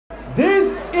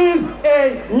This is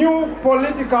a new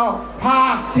political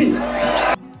party.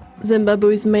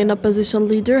 Zimbabwe's main opposition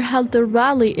leader held a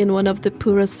rally in one of the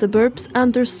poorest suburbs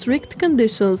under strict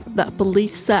conditions that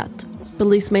police set.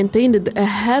 Police maintained a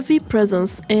heavy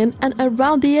presence in and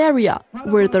around the area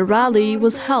where the rally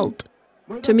was held.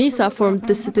 Chamisa formed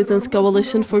the Citizens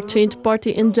Coalition for Change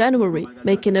party in January,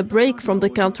 making a break from the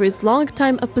country's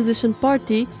longtime opposition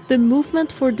party, the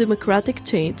Movement for Democratic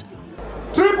Change.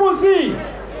 Triple C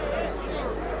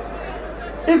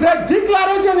is a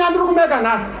declaration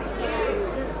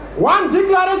one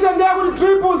declaration there with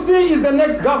Triple C is the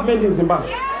next government in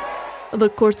Zimbabwe. The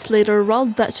courts later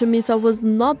ruled that Chamisa was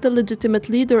not the legitimate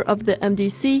leader of the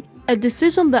MDC, a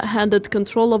decision that handed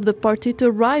control of the party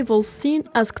to rivals seen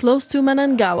as close to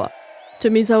Mnangagwa.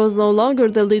 Chamisa was no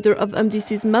longer the leader of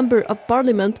MDC's Member of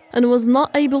Parliament and was not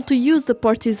able to use the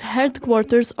party's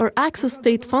headquarters or access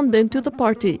state funding to the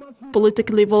party.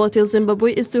 Politically volatile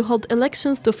Zimbabwe is to hold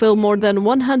elections to fill more than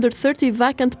 130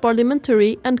 vacant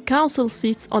parliamentary and council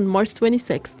seats on March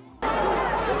 26th.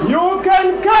 You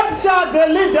can capture the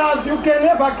leaders, you can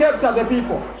never capture the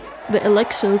people. The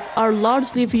elections are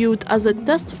largely viewed as a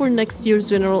test for next year's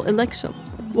general election.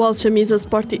 While Chamisa's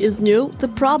party is new, the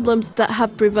problems that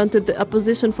have prevented the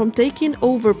opposition from taking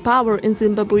over power in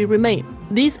Zimbabwe remain.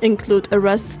 These include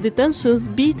arrests, detentions,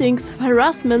 beatings,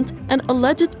 harassment, and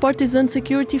alleged partisan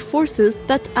security forces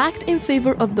that act in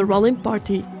favor of the ruling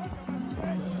party.